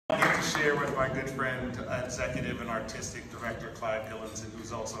I get to share with my good friend, executive and artistic director Clive Gillenson,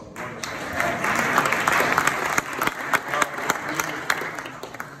 who's also wonderful.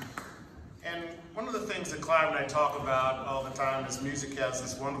 And one of the things that Clive and I talk about all the time is music has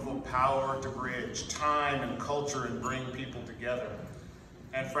this wonderful power to bridge time and culture and bring people together.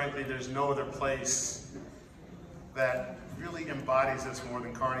 And frankly, there's no other place that really embodies this more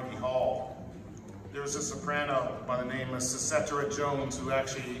than Carnegie Hall. There was a soprano by the name of Cicetta Jones who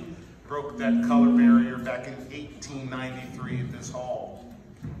actually broke that color barrier back in 1893 at this hall.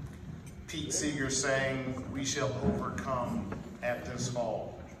 Pete Seeger sang, "We Shall Overcome" at this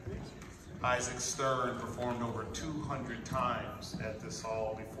hall. Isaac Stern performed over 200 times at this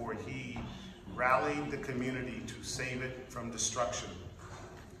hall before he rallied the community to save it from destruction.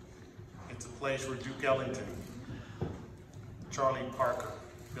 It's a place where Duke Ellington, Charlie Parker,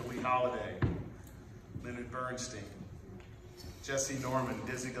 Billie Holiday, Leonard Bernstein, Jesse Norman,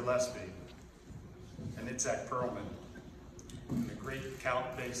 Dizzy Gillespie, and Itzhak Perlman, and the great Count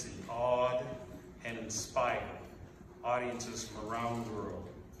Basie awed and inspired audiences from around the world.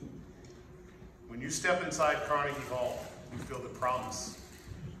 When you step inside Carnegie Hall, you feel the promise.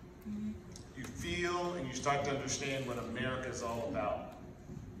 You feel and you start to understand what America is all about.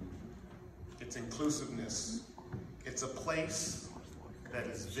 It's inclusiveness. It's a place that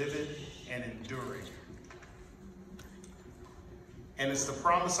is vivid and enduring. And it's the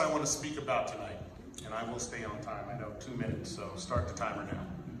promise I want to speak about tonight. And I will stay on time. I know 2 minutes, so start the timer now.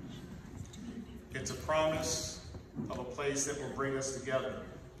 It's a promise of a place that will bring us together.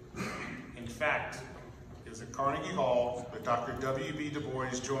 In fact, it was at Carnegie Hall that Dr. W.B. Du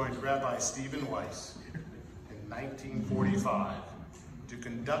Bois joined Rabbi Stephen Weiss in 1945 to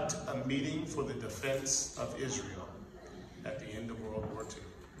conduct a meeting for the defense of Israel at the end of World War II.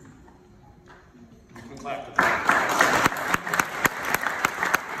 You can clap to that.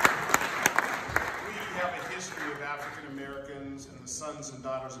 Of African Americans and the sons and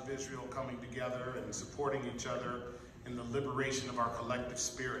daughters of Israel coming together and supporting each other in the liberation of our collective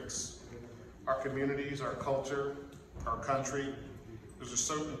spirits. Our communities, our culture, our country. There's a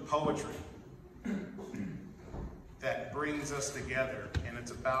certain poetry that brings us together, and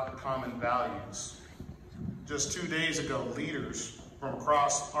it's about common values. Just 2 days ago, leaders from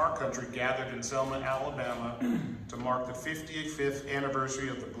across our country gathered in Selma, Alabama to mark the 55th anniversary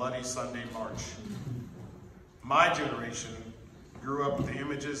of the Bloody Sunday March. My generation grew up with the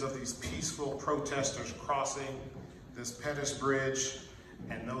images of these peaceful protesters crossing this Pettus Bridge,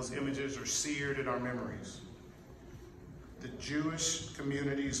 and those images are seared in our memories. The Jewish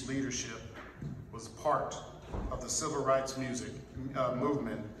community's leadership was part of the civil rights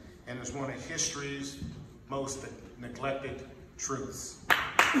movement and is one of history's most neglected truths.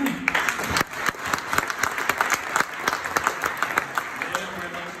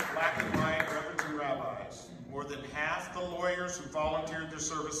 More than half the lawyers who volunteered their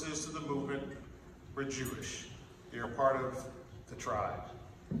services to the movement were Jewish. They are part of the tribe.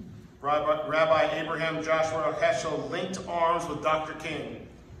 Rabbi Abraham Joshua Heschel linked arms with Dr. King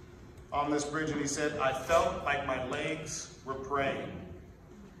on this bridge, and he said, "I felt like my legs were praying."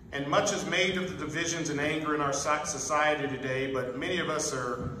 And much is made of the divisions and anger in our society today, but many of us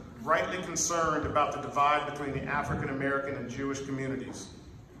are rightly concerned about the divide between the African American and Jewish communities.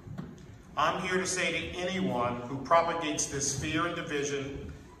 I'm here to say to anyone who propagates this fear and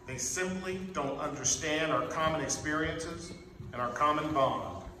division, they simply don't understand our common experiences and our common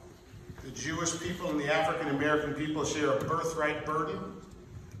bond. The Jewish people and the African American people share a birthright burden.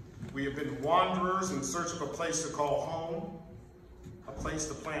 We have been wanderers in search of a place to call home, a place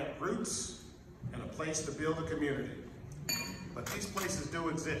to plant roots, and a place to build a community. But these places do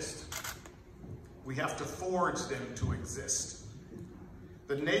exist. We have to forge them to exist.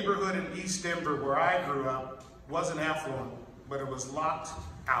 The neighborhood in East Denver where I grew up wasn't affluent, but it was locked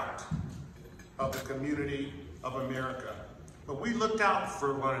out of the community of America. But we looked out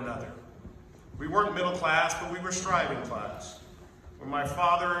for one another. We weren't middle class, but we were striving class. When my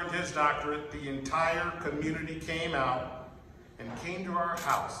father earned his doctorate, the entire community came out and came to our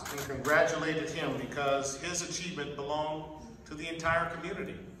house and congratulated him because his achievement belonged to the entire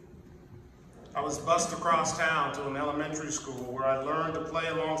community. I was bused across town to an elementary school where I learned to play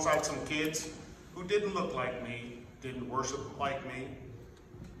alongside some kids who didn't look like me, didn't worship like me.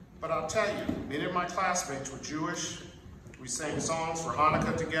 But I'll tell you, many of my classmates were Jewish. We sang songs for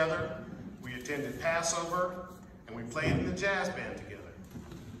Hanukkah together. We attended Passover, and we played in the jazz band together.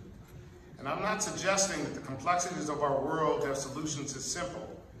 And I'm not suggesting that the complexities of our world have solutions as simple.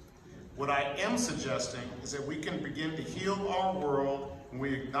 What I am suggesting is that we can begin to heal our world when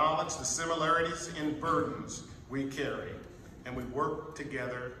we acknowledge the similarities and burdens we carry. and we work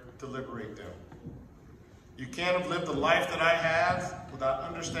together to liberate them. You can't have lived the life that I have without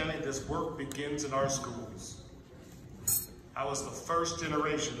understanding this work begins in our schools. I was the first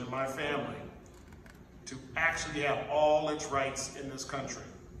generation in my family to actually have all its rights in this country.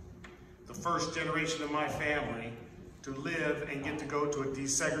 The first generation in my family to live and get to go to a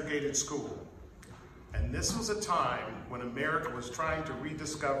desegregated school. And this was a time when America was trying to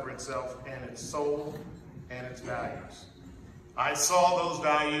rediscover itself and its soul and its values. I saw those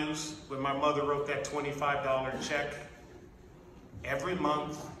values when my mother wrote that $25 check every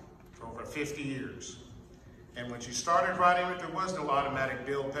month for over 50 years. And when she started writing it, there was no automatic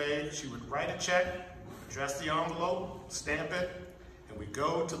bill pay. She would write a check, address the envelope, stamp it, and we'd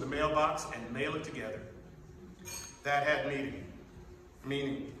go to the mailbox and mail it together. That had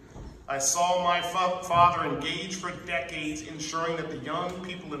meaning. I saw my father engage for decades ensuring that the young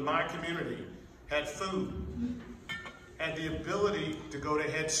people in my community had food, had the ability to go to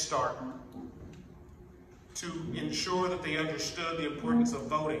Head Start, to ensure that they understood the importance of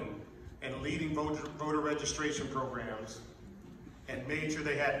voting and leading voter registration programs, and made sure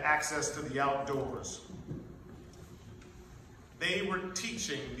they had access to the outdoors. They were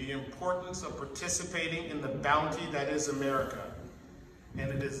teaching the importance of participating in the bounty that is America. And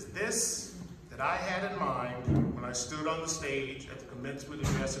it is this that I had in mind when I stood on the stage at the commencement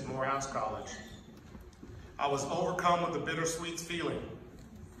address at Morehouse College. I was overcome with a bittersweet feeling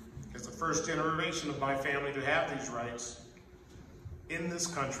as the first generation of my family to have these rights in this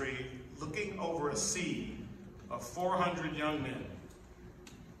country, looking over a sea of 400 young men.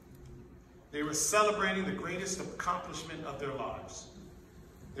 They were celebrating the greatest accomplishment of their lives.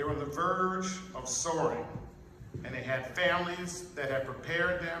 They were on the verge of soaring, and they had families that had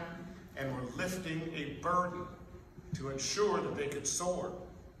prepared them and were lifting a burden to ensure that they could soar.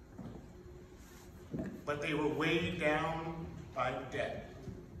 But they were weighed down by debt.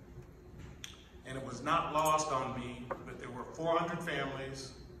 And it was not lost on me, but there were 400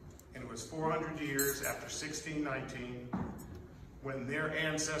 families, and it was 400 years after 1619 when their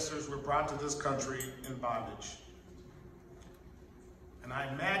ancestors were brought to this country in bondage. And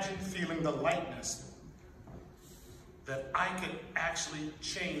I imagine feeling the lightness that I could actually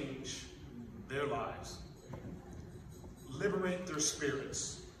change their lives, liberate their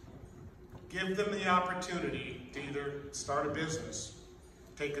spirits, give them the opportunity to either start a business,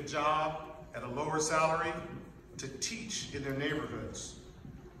 take a job at a lower salary, to teach in their neighborhoods,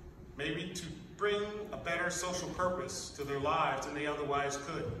 maybe to bring a better social purpose to their lives than they otherwise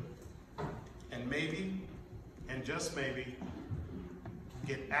could. And maybe, and just maybe,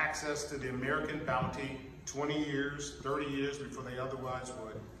 get access to the American bounty 20 years, 30 years before they otherwise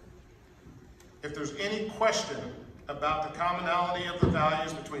would. If there's any question about the commonality of the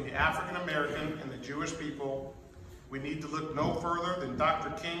values between the African American and the Jewish people, we need to look no further than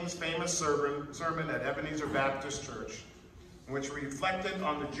Dr. King's famous sermon at Ebenezer Baptist Church, in which he reflected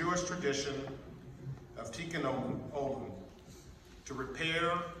on the Jewish tradition of Tikkun Olam, to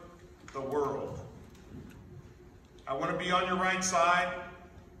repair the world. I want to be on your right side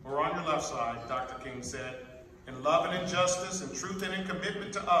or on your left side, Dr. King said, in love and in justice, in truth and in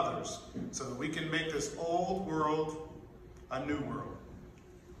commitment to others, so that we can make this old world a new world.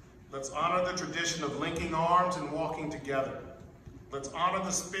 Let's honor the tradition of linking arms and walking together. Let's honor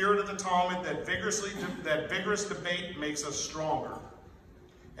the spirit of the Talmud that vigorous debate makes us stronger.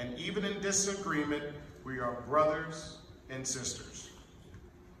 And even in disagreement, we are brothers and sisters.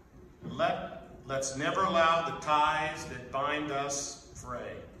 Let's never allow the ties that bind us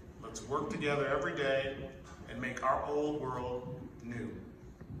fray. Let's work together every day and make our old world new.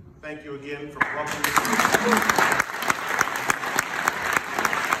 Thank you again for welcoming me.